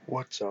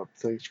What's up?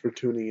 Thanks for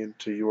tuning in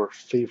to your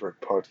favorite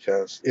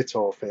podcast, It's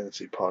All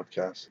Fantasy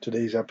Podcast.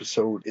 Today's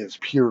episode is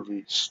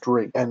purely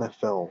straight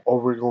NFL. All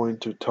we're going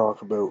to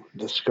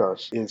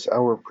discuss is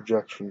our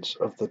projections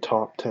of the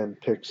top 10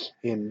 picks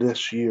in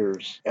this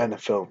year's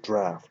NFL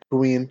draft.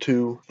 Going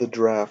into the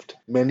draft,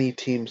 many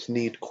teams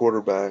need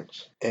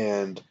quarterbacks,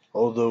 and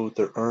although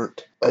there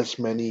aren't as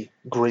many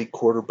great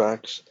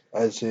quarterbacks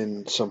as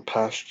in some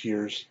past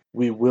years,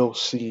 we will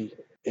see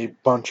a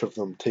bunch of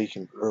them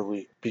taken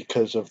early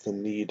because of the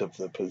need of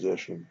the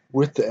position.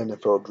 With the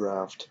NFL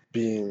draft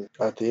being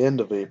at the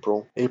end of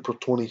April, April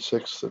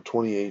 26th to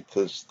 28th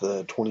is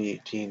the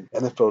 2018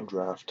 NFL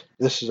draft.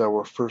 This is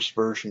our first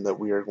version that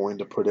we are going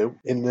to put out.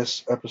 In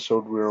this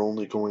episode, we're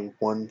only going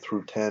 1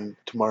 through 10.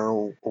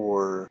 Tomorrow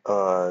or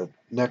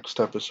next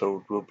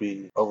episode will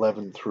be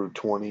 11 through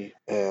 20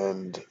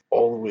 and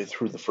all the way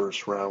through the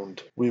first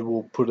round. We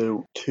will put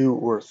out 2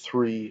 or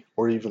 3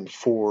 or even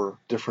 4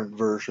 different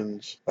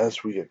versions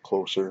as we get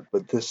closer,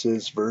 but this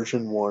is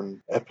version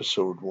 1,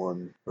 episode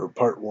 1, or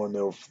part 1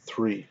 of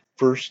 3.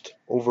 First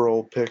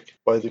overall pick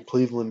by the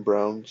Cleveland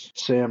Browns,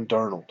 Sam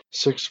Darnold,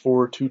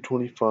 6'4",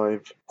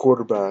 225,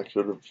 quarterback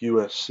out of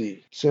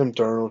USC. Sam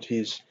Darnold,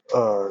 he's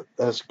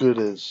as good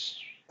as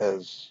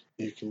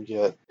you can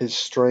get. His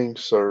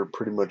strengths are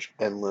pretty much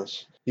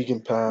endless. He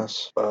can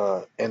pass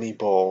any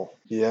ball.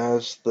 He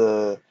has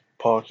the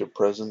pocket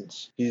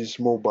presence. He's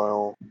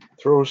mobile,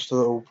 throws to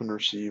the open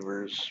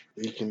receivers.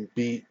 He can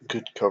beat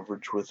good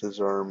coverage with his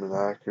arm and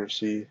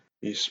accuracy.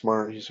 He's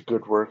smart. He's a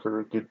good worker,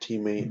 a good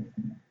teammate.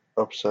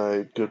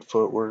 Upside, good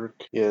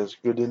footwork. He has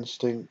good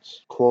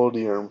instincts,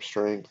 quality arm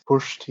strength,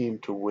 push team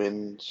to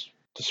wins,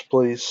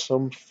 displays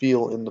some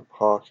feel in the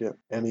pocket,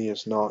 and he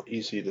is not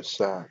easy to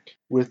sack.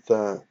 With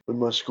that, we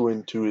must go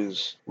into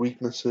his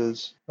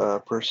weaknesses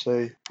per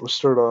se. We'll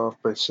start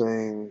off by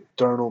saying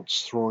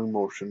Darnold's throwing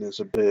motion is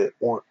a bit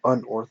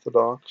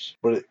unorthodox,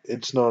 but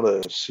it's not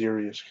a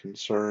serious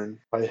concern.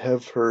 I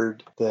have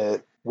heard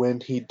that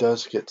when he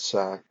does get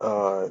sacked,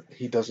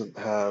 he doesn't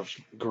have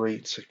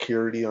great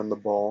security on the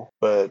ball,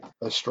 but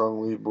I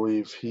strongly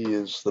believe he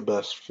is the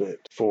best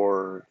fit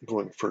for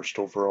going first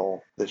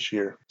overall this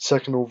year.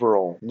 Second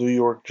overall, New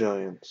York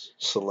Giants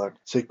select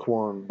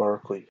Saquon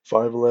Barkley,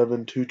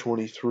 5'11",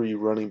 223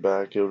 running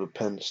back out of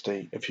Penn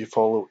State. If you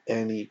follow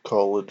any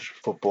college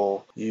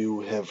football, you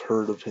have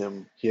heard of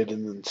him. He had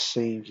an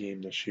insane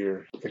game this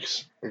year.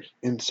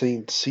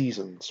 Insane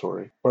season,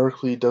 sorry.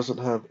 Barkley doesn't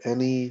have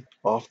any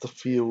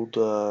off-the-field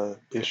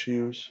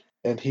issues,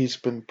 and he's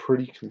been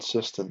pretty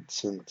consistent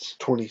since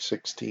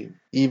 2016.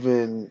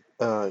 Even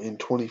in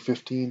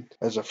 2015,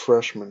 as a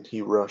freshman,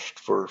 he rushed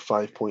for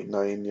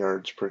 5.9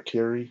 yards per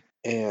carry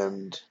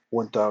and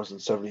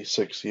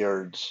 1,076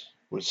 yards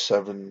with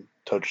 7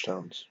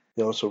 touchdowns.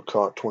 He also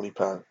caught 20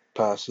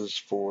 passes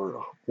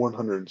for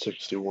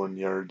 161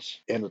 yards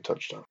and a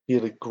touchdown. He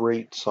had a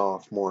great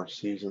sophomore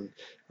season,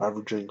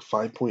 averaging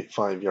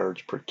 5.5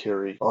 yards per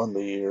carry on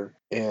the year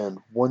and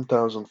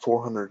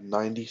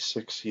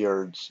 1,496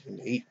 yards and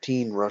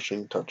 18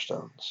 rushing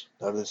touchdowns.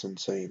 That is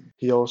insane.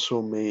 He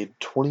also made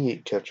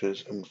 28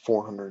 catches and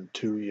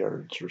 402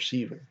 yards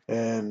receiving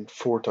and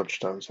 4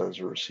 touchdowns as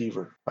a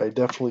receiver. I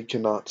definitely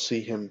cannot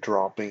see him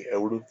dropping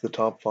out of the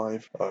top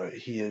 5.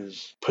 He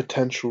is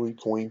potentially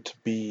going to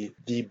be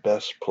the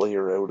best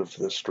player out of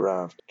this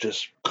draft.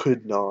 Just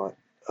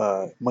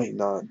might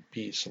not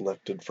be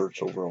selected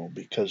first overall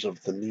because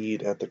of the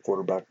need at the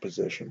quarterback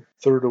position.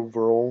 Third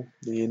overall,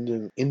 the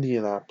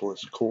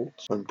Indianapolis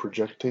Colts. I'm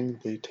projecting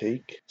they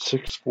take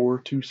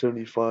 6'4",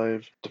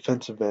 275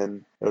 defensive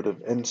end out of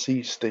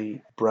NC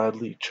State,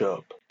 Bradley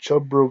Chubb.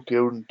 Chubb broke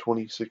out in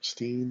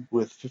 2016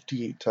 with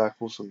 58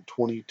 tackles and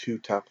 22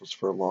 tackles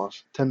for a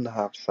loss,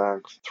 10.5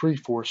 sacks, 3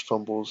 forced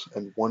fumbles,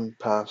 and 1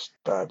 pass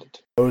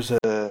batted. That was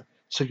a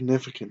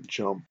significant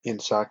jump in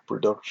sack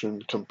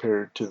production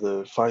compared to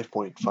the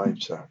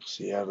 5.5 sacks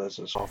he had as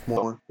a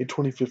sophomore. In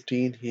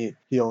 2015, he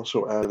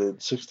also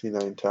added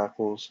 69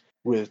 tackles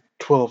with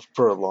 12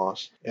 for a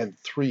loss and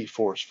 3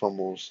 forced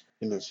fumbles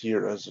in his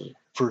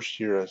first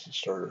year as a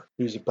starter.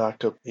 He was a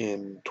backup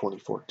in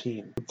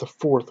 2014. With the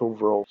 4th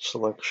overall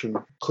selection,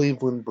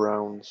 Cleveland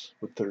Browns,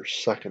 with their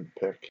 2nd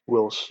pick,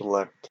 will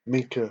select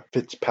Minkah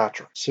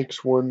Fitzpatrick,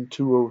 6'1",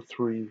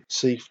 203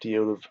 safety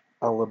out of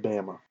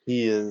Alabama.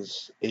 He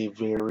is a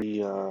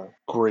very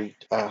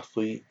great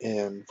athlete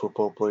and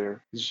football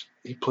player.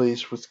 He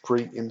plays with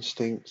great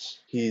instincts.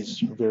 He's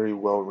very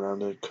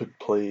well-rounded, could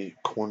play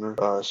corner,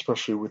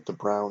 especially with the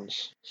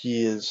Browns.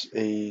 He is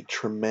a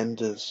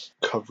tremendous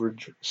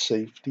coverage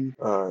safety.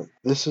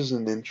 This is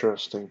an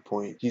interesting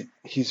point.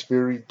 He's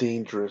very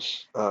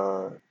dangerous.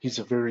 He's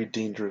a very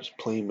dangerous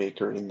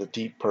playmaker in the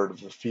deep part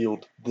of the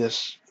field.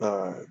 This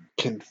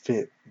can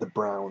fit the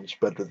Browns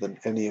better than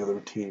any other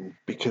team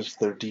because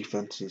their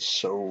defense is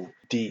so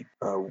deep.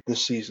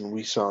 This season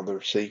we saw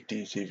their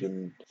safeties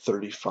even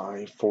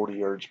 35, 40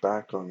 yards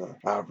back on the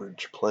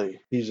average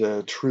play. He's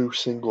a true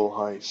single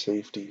high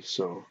safety,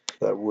 so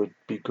that would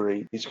be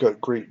great. He's got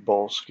great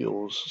ball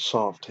skills,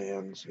 soft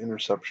hands,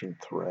 interception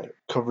threat,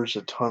 covers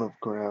a ton of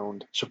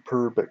ground,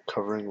 superb at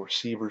covering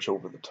receivers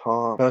over the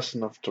top, fast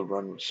enough to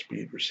run with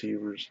speed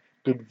receivers,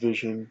 good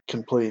vision,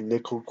 can play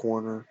nickel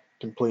corner,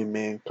 can play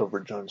man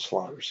coverage on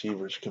slot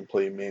receivers, can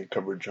play man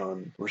coverage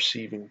on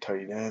receiving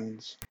tight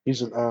ends.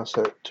 He's an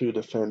asset to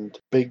defend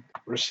big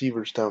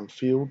receivers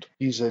downfield.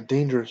 He's a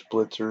dangerous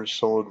blitzer,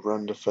 solid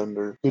run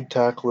defender, good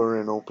tackler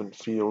in open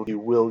field. He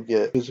will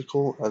get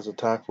physical as a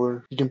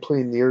tackler. He can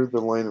play near the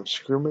line of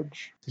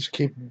scrimmage. He's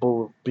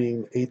capable of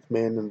being eighth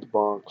man in the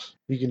box.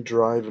 He can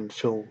drive and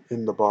fill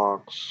in the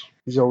box.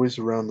 He's always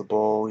around the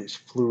ball. He's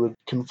fluid,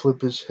 can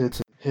flip his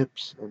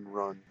hips and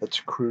run. That's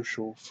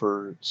crucial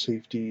for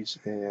safeties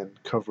and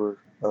cover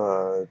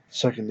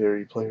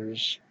secondary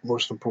players,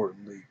 most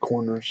importantly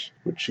corners,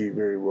 which he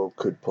very well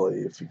could play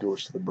if he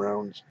goes to the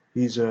Browns.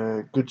 He's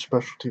a good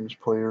special teams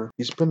player.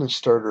 He's been a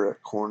starter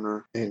at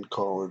corner in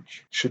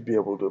college. Should be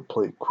able to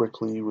play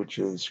quickly, which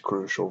is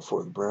crucial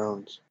for the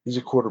Browns. He's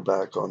a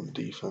quarterback on the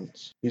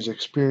defense. He's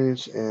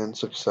experienced and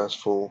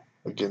successful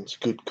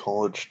against good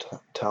college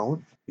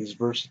talent. He's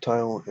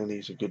versatile and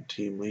he's a good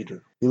team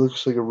leader. He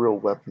looks like a real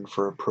weapon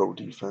for a pro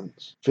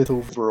defense. 5th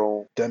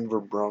overall, Denver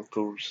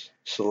Broncos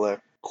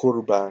select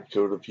quarterback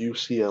out of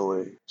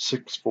UCLA,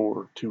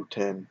 6'4",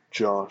 210,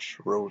 Josh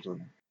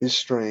Rosen. His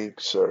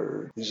strengths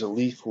are he's a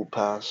lethal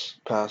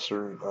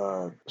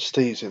passer,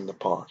 stays in the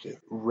pocket,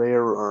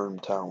 rare arm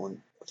talent,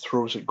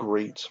 throws a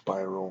great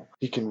spiral.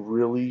 He can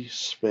really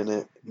spin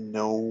it,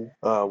 no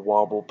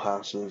wobble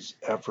passes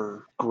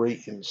ever,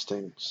 great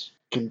instincts.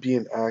 Can be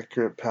an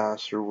accurate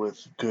passer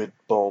with good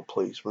ball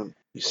placement.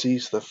 He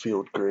sees the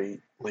field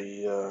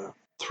greatly,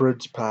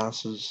 threads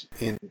passes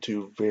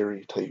into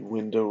very tight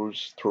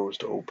windows, throws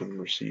to open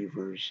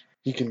receivers.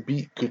 He can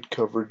beat good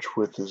coverage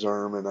with his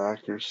arm and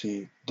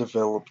accuracy,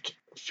 developed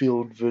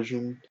field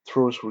vision,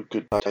 throws with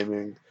good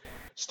timing,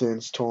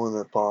 stands tall in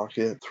the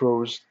pocket,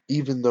 throws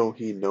even though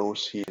he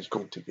knows he is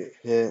going to get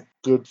hit,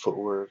 good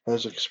footwork,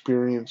 has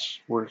experience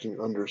working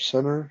under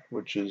center,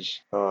 which is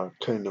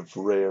kind of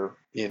rare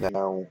in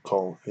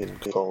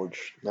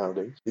college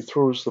nowadays. He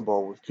throws the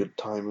ball with good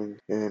timing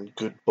and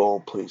good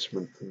ball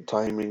placement and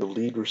timing to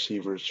lead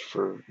receivers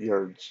for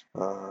yards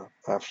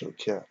after the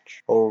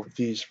catch. All of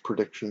these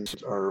predictions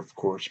are, of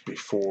course,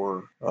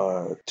 before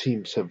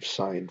teams have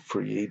signed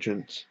free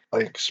agents. I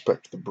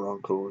expect the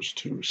Broncos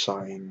to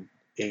sign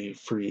a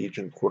free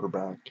agent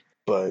quarterback,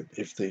 but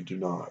if they do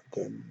not,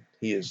 then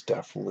he is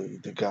definitely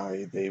the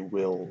guy they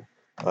will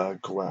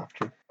go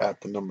after at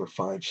the number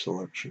 5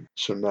 selection.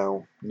 So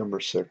now, number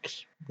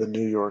 6, the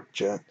New York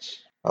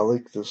Jets. I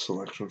like this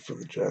selection for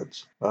the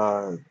Jets.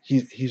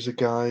 He's a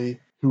guy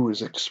who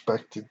is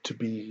expected to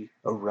be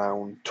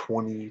around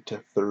 20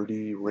 to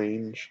 30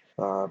 range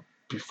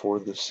before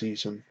the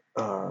season.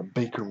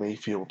 Baker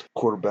Mayfield,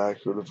 quarterback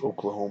out of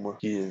Oklahoma.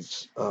 He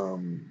is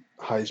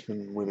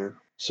Heisman winner.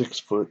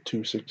 6 foot,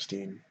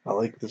 216. I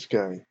like this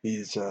guy.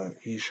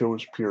 He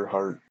shows pure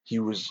heart. He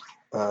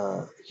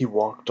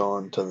walked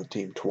on to the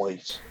team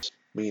twice,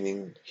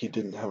 meaning he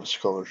didn't have a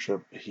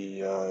scholarship. He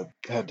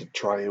had to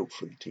try out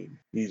for the team.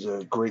 He's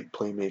a great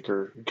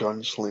playmaker,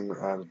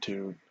 gunslinger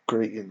attitude,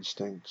 great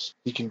instincts.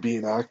 He can be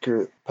an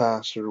accurate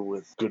passer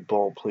with good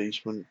ball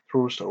placement,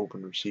 throws to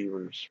open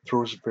receivers,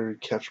 throws a very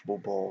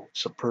catchable ball,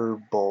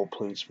 superb ball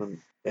placement,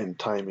 and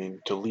timing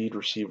to lead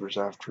receivers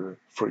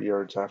for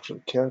yards after the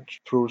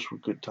catch, throws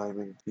with good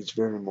timing. He's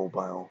very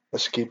mobile,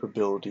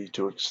 escapability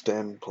to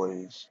extend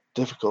plays,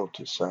 difficult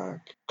to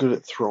sack, good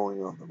at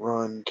throwing on the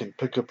run, can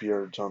pick up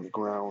yards on the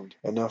ground,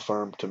 enough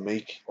arm to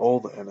make all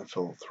the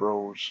NFL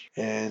throws,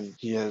 and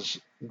he has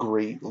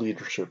great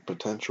leadership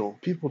potential.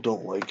 People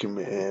don't like him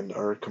and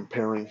are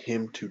comparing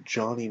him to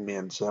Johnny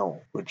Manziel,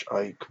 which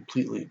I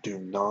completely do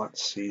not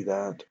see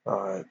that.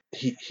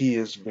 He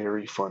is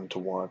very fun to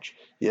watch.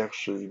 He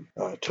actually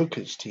took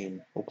his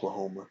team,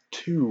 Oklahoma,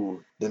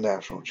 to the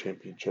national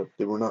championship.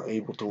 They were not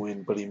able to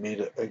win, but he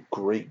made a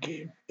great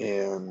game.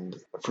 And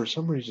for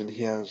some reason,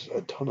 he has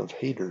a ton of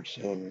haters,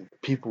 and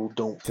people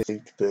don't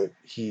think that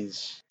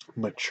he's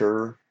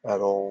mature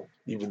at all,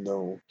 even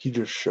though he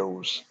just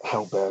shows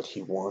how bad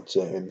he wants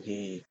it, and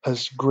he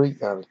has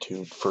great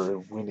attitude for a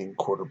winning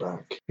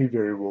quarterback. He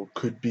very well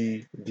could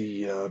be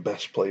the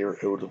best player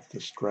out of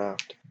this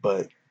draft,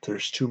 but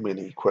there's too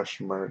many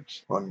question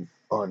marks on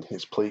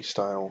his play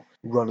style,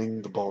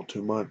 running the ball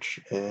too much,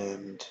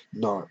 and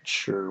not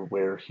sure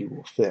where he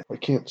will fit. I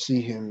can't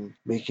see him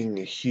making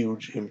a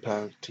huge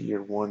impact to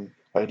year one.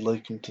 I'd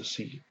like to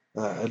see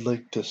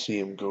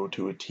him go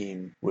to a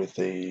team with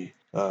a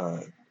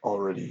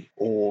already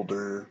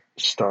older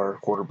star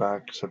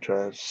quarterback, such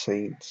as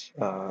Saints,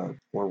 or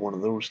one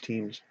of those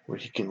teams where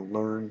he can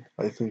learn.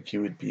 I think he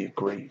would be a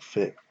great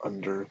fit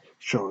under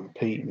Sean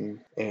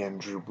Payton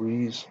and Drew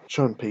Brees.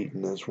 Sean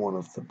Payton is one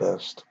of the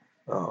best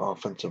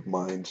offensive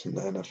minds in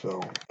the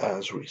NFL,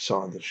 as we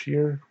saw this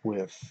year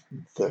with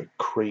the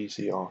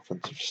crazy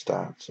offensive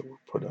stats that were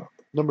put up.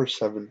 Number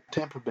 7,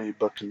 Tampa Bay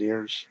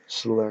Buccaneers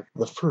select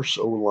the first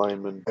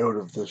O-lineman out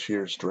of this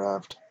year's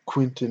draft,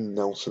 Quentin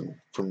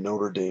Nelson from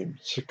Notre Dame,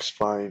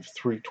 6'5",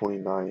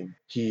 329.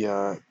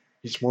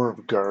 He's more of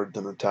a guard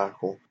than a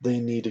tackle.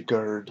 They need a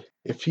guard.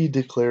 If he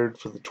declared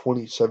for the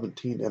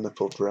 2017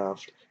 NFL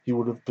Draft, he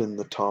would have been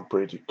the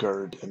top-rated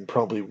guard and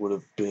probably would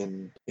have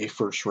been a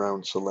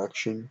first-round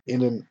selection.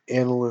 In an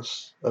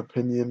analyst's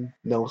opinion,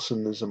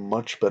 Nelson is a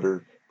much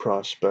better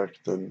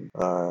prospect than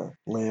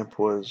Lamp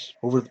was.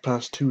 Over the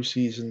past 2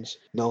 seasons,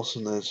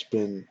 Nelson has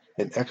been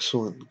an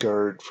excellent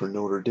guard for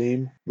Notre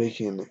Dame,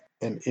 making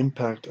an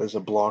impact as a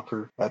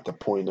blocker at the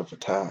point of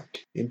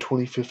attack. In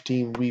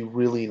 2015, we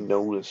really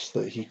noticed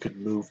that he could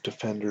move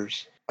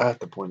defenders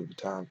at the point of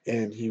attack,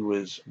 and he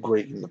was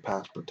great in the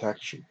pass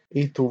protection.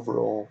 8th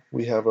overall,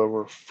 we have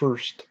our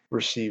first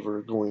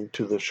receiver going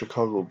to the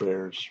Chicago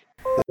Bears.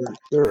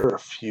 There are a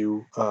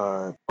few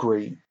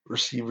great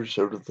receivers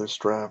out of this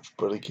draft,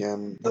 but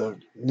again, the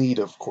need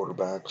of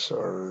quarterbacks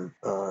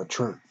are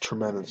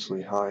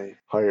tremendously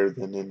higher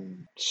than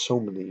in so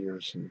many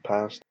years in the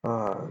past.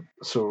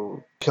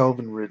 So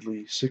Calvin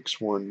Ridley,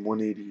 6'1",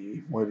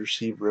 188, wide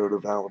receiver out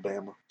of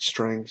Alabama.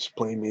 Strengths,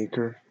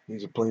 playmaker.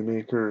 He's a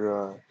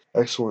playmaker,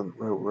 excellent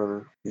route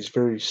runner. He's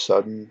very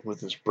sudden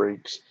with his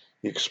breaks.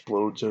 He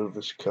explodes out of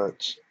his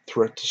cuts.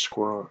 Threat to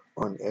score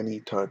on any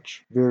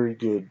touch. Very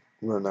good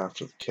run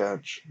after the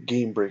catch.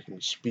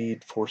 Game-breaking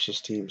speed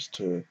forces teams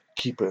to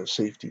keep a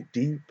safety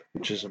deep,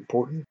 which is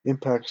important.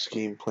 Impacts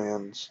game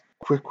plans.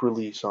 Quick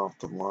release off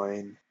the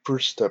line.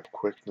 First step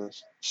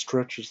quickness.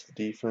 Stretches the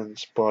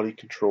defense. Body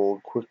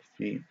control. Quick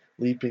feet.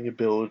 Leaping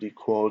ability.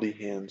 Quality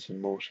hands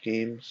in most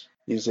games.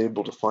 He is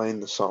able to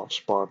find the soft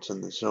spots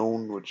in the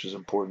zone, which is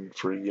important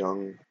for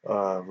young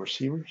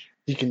receivers.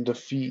 He can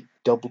defeat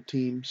double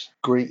teams.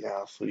 Great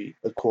athlete.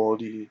 A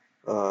quality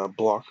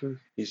blocker.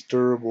 He's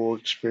durable,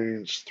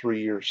 experienced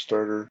 3-year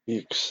starter. He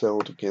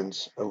excelled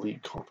against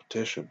elite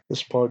competition.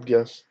 This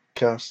podcast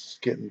is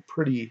getting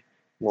pretty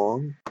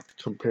long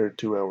compared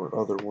to our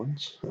other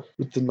ones.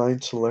 With the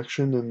 9th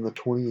selection in the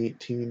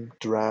 2018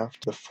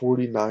 draft, the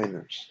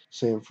 49ers,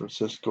 San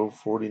Francisco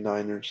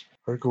 49ers,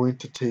 are going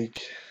to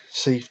take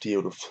safety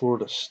out of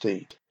Florida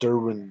State,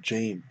 Derwin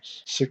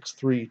James,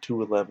 6'3",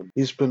 211.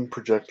 He's been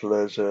projected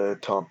as a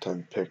top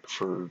 10 pick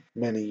for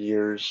many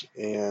years,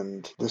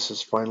 and this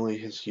is finally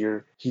his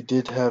year. He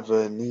did have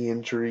a knee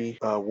injury.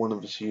 One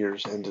of his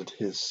years ended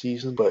his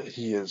season, but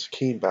he has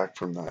came back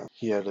from that.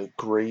 He had a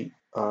great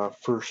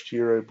first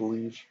year, I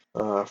believe,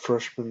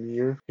 freshman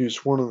year. He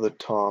was one of the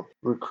top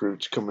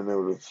recruits coming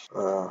out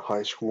of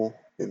high school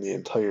in the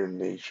entire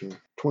nation.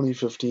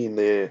 2015,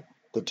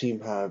 the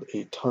team had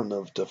a ton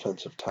of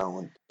defensive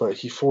talent, but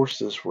he forced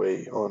his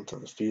way onto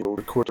the field,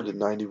 recorded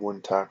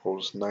 91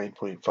 tackles,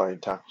 9.5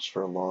 tackles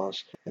for a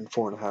loss, and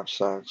 4.5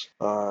 sacks,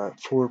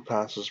 4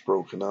 passes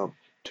broken up,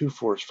 2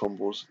 forced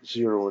fumbles,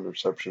 0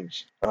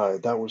 interceptions.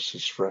 That was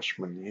his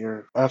freshman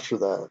year. After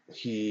that,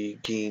 he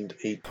gained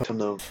a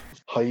ton of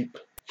hype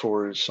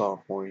for his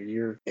sophomore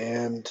year,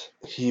 and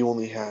he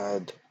only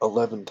had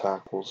 11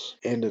 tackles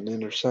and an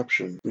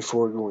interception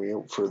before going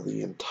out for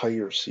the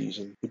entire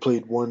season. He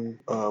played one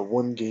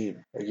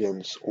game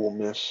against Ole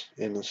Miss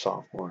in his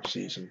sophomore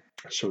season.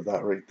 So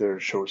that right there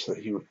shows that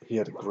he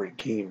had a great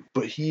game.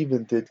 But he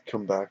even did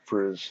come back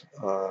for his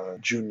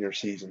junior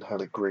season, had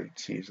a great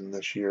season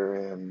this year,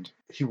 and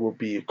he will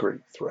be a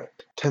great threat.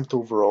 10th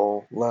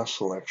overall, last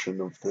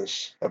selection of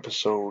this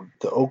episode,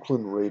 the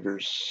Oakland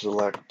Raiders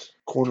select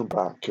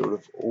cornerback out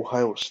of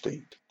Ohio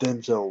State,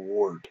 Denzel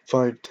Ward,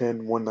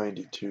 5'10",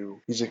 192.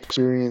 He's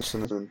experienced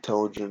and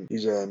intelligent.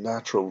 He's a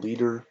natural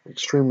leader,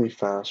 extremely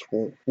fast,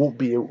 won't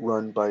be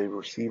outrun by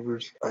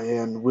receivers,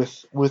 and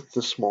with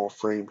the small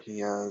frame he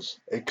has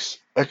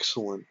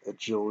excellent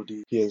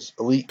agility. He has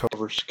elite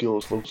cover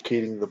skills,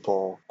 locating the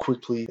ball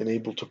quickly and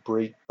able to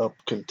break up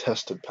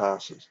contested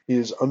passes. He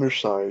is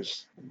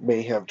undersized,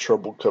 may have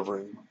trouble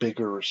covering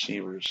bigger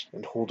receivers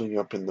and holding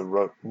up in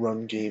the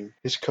run game.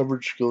 His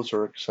coverage skills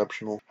are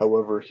exceptional.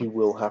 However, he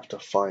will have to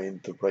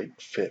find the right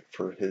fit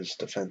for his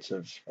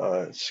defensive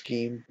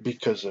scheme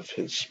because of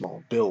his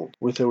small build.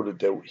 Without a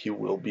doubt, he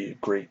will be a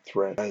great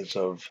threat as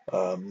of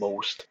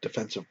most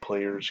defensive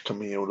players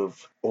coming out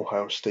of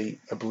Ohio State.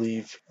 I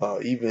believe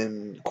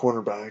even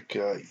cornerback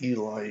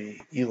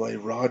Eli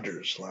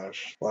Rogers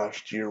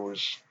last year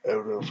was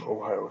out of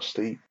Ohio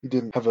State. He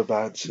didn't have a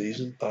bad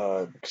season,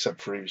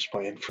 except for he was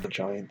playing for the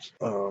Giants.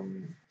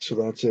 So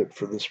that's it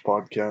for this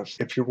podcast.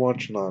 If you're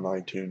watching on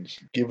iTunes,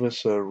 give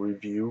us a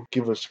review.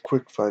 Give us a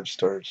quick 5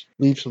 stars.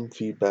 Leave some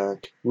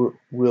feedback.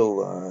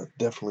 We'll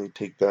definitely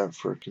take that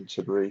for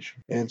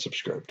consideration, and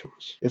subscribe to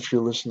us. If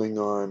you're listening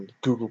on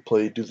Google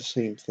Play, do the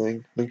same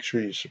thing. Make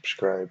sure you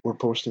subscribe. We're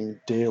posting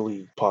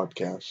daily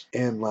podcasts.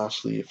 And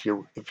lastly, if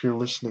you're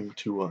listening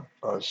to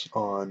us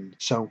on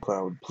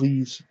SoundCloud,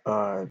 please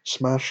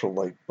smash the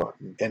like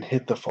button and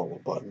hit the follow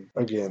button.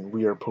 Again,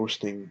 we are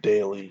posting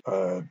daily.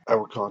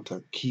 Our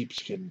content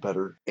keeps getting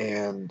better,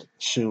 and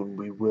soon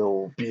we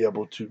will be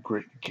able to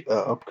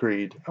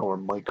upgrade our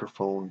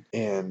microphone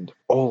and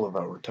all of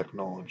our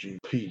technology.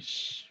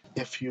 Peace.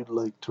 If you'd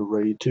like to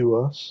write to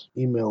us,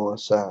 email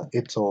us at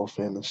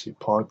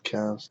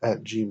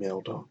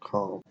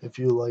itsallfantasypodcast@gmail.com. If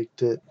you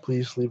liked it,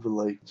 please leave a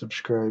like,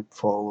 subscribe,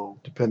 follow,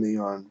 depending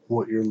on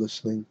what you're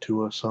listening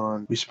to us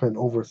on. We spent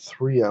over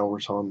 3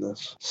 hours on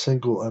this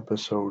single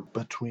episode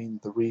between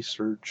the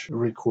research,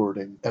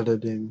 recording,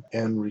 editing,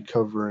 and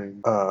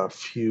recovering a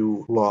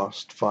few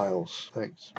lost files. Thanks.